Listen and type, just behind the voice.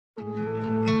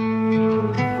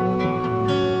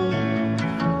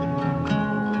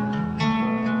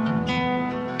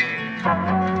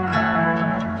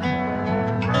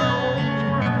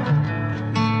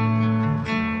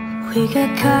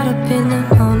got caught up in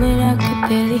the moment, I could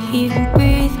barely even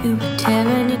breathe. We were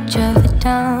tearing each other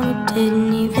down, we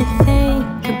didn't even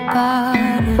think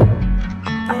about it.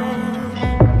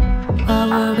 Why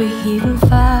were we even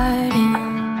fighting?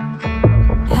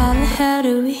 How the hell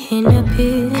do we end up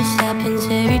here? This happens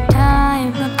every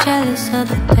time. I'm jealous of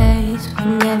the days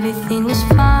when everything was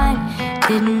fine,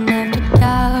 didn't have to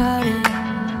doubt it.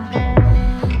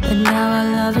 But now our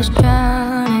love is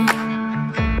drowning.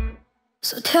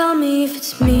 So tell me if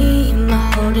it's me, am I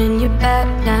holding you back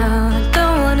now? I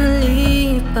don't wanna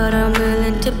leave, but I'm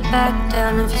willing to back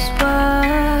down if it's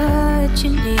what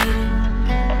you need.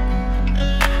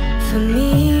 For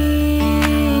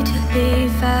me to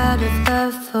leave out of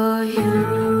love for you.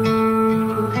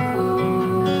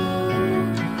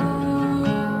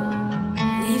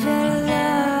 Leave out of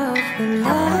love when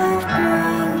love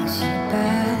brings you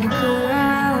back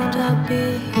around, I'll be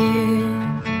here.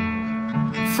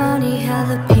 Funny how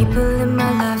the people in my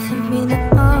life that mean the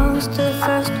most are the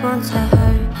first ones I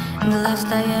hurt, and the last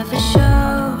I ever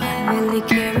show I really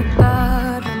care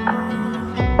about them.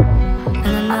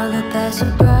 And I know that that's a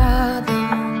problem.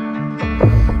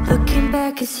 Looking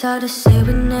back, it's hard to say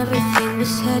when everything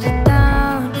was headed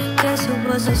down. Guess it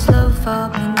was a slow fall,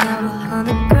 but now we're on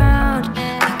the ground.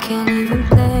 I can't even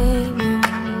blame you.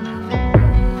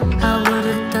 I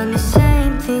would've done the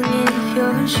same thing in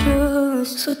your shoes.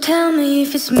 So tell me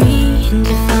if it's me and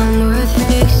if I'm worth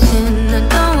fixing. I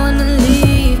don't wanna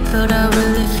leave, but I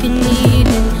will if you need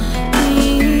it.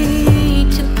 Need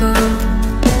to go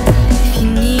if you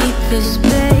need the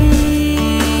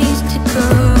space to go.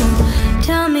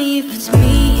 Tell me if it's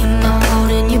me, am I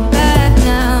holding you back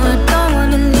now? I don't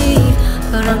wanna leave,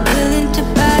 but I'm willing to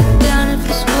back down if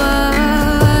it's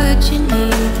what you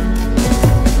need.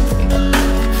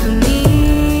 For me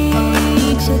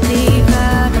to leave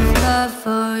out of love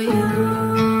for you.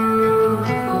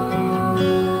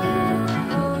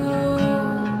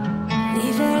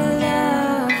 Leave out of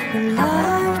love when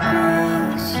love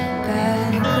brings you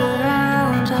back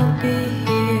around, I'll be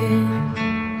here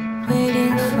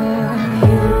waiting for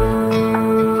you.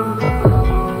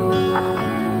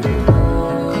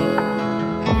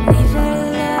 Leave out of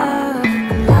love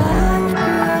when love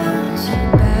brings you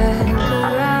back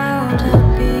around, I'll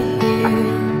be here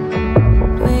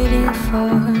waiting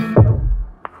for you.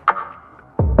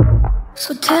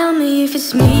 So tell me if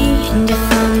it's me and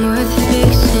if I'm worth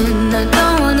fixing. I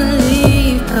don't wanna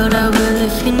leave, but I will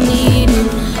if you need it.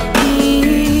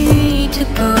 Need to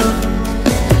go,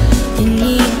 you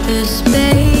need the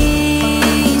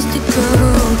space to go.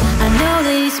 I know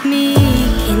that it's me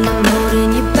and I'm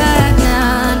holding you back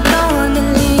now. I don't wanna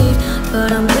leave, but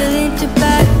I'm willing to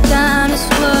back down. It's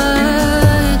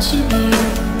what you need.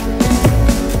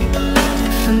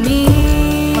 For me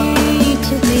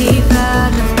to leave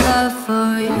out of love for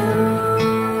you.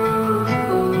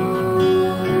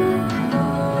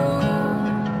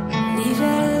 Leave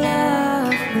out of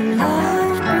love when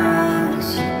love brings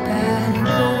you back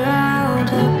around,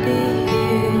 I'll be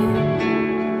here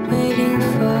waiting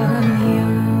for you.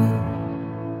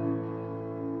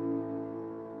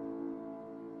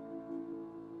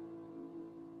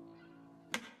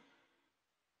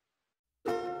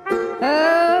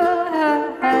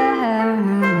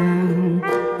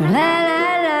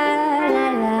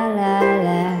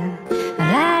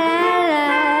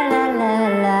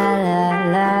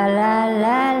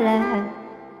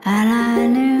 And I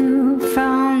knew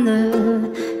from the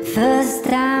first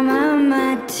time I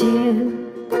met you,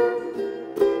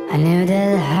 I knew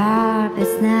that heart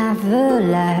is never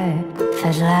light.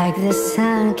 Felt like the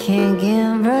sun can't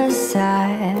give a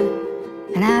sigh.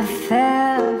 And I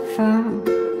fell from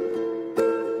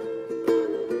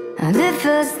the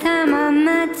first time I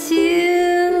met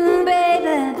you,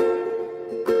 baby,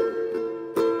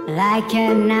 like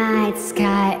a night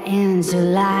sky in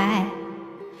July.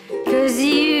 'Cause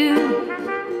you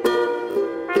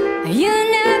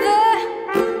never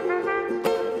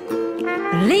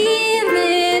leave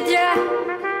me dry.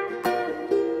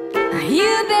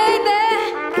 You, baby,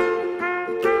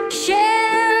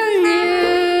 shine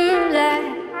new light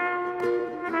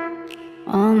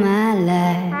all my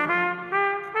life.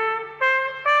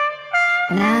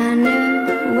 And I knew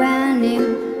when you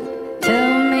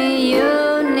told me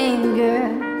your name,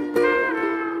 girl,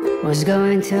 was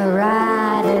going to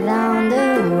ride it on the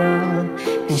road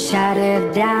and shut it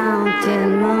down to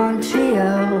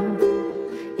Montreal.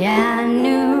 Yeah, I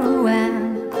knew when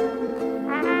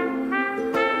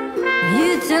you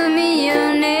told me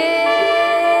your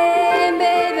name,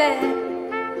 baby,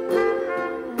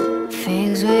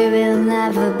 things we will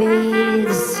never be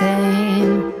the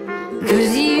same.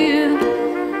 'Cause you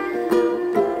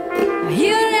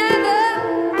never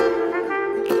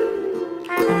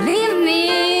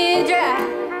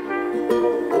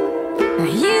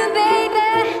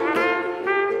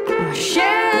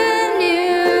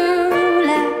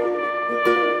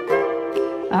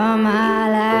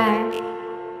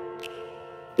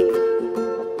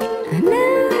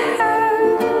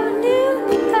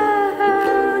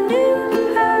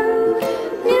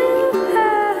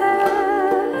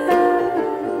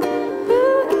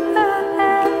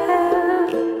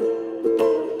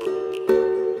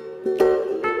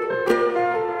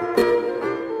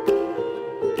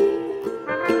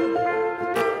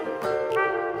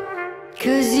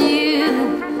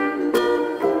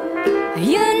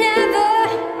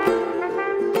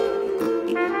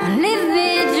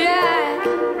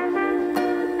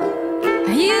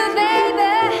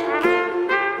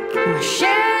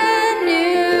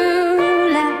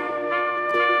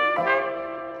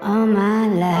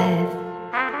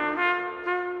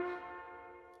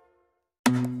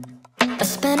I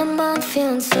spent a month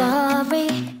feeling sorry,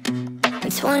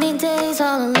 and 20 days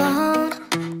all alone.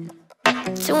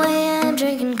 2 a.m.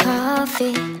 drinking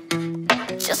coffee,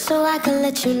 just so I could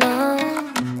let you know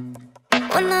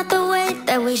we're not the way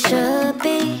that we should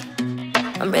be.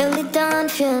 I'm really done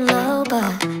feeling low,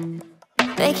 but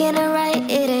making it right,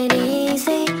 it ain't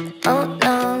easy. Oh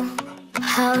no.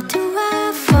 How do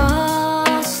I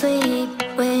fall asleep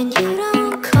when you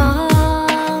don't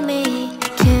call me?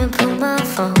 Can't put my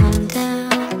phone down.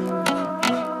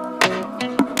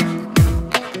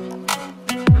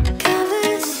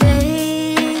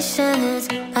 Conversations,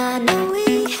 I know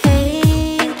we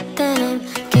hate them.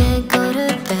 Can't go to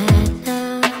bed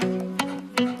now.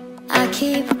 I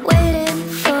keep waiting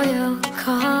for your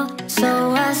call,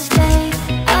 so I stay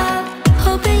up,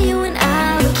 hoping you and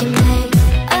I, we can make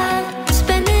up.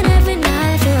 Spending every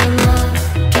night feeling love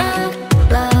drunk,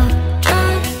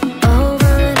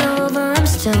 over and over. I'm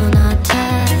still not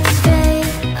tired. Stay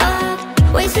up,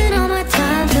 wasting all my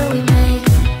time till we make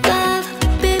love.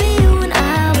 Baby, you and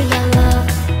I, we got love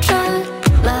drunk,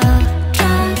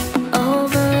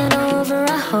 over and over.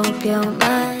 I hope you're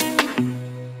mine.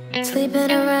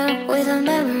 Sleeping around with our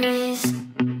memories,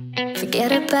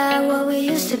 forget about what we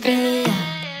used to be.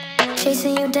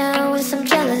 Chasing you down with some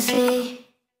jealousy,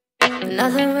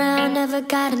 another round, never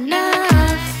got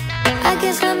enough. I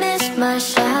guess I missed my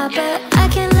shot, but I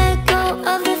can't let go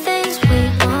of the things we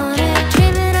wanted.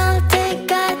 Dreaming all day,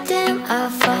 goddamn, I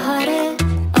fought it.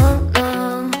 Oh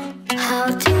no. How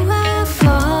do I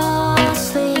fall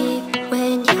asleep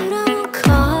when you don't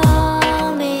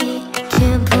call me?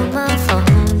 Can't put my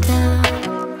phone down.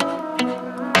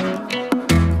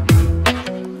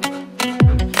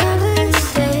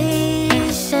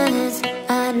 Conversations,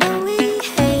 I know we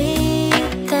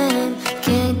hate them.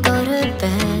 Can't go to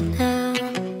bed now.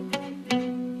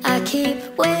 I keep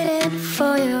waiting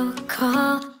for your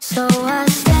call, so I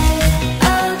stay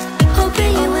up,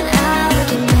 hoping you and I, we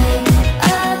can make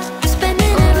up.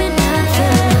 Spending every night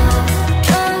feeling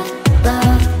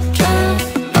love drunk,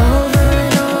 over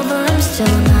and over. I'm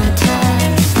still not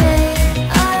tired. Stay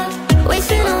up,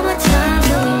 wasting all my time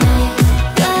till we make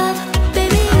love.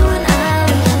 Baby, you and I,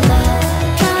 we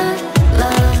got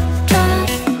love drunk,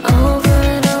 over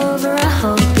and over. I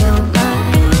hope you're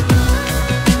mine.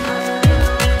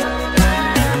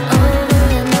 Over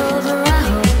and over, I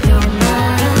hope you're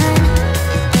mine.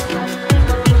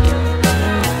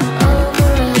 Over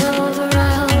and over, I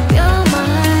hope you're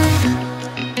mine.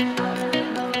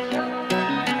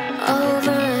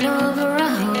 Over and over, I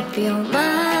hope you're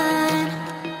mine.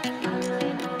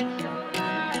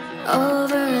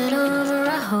 Over and over,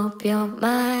 I hope you're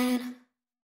mine.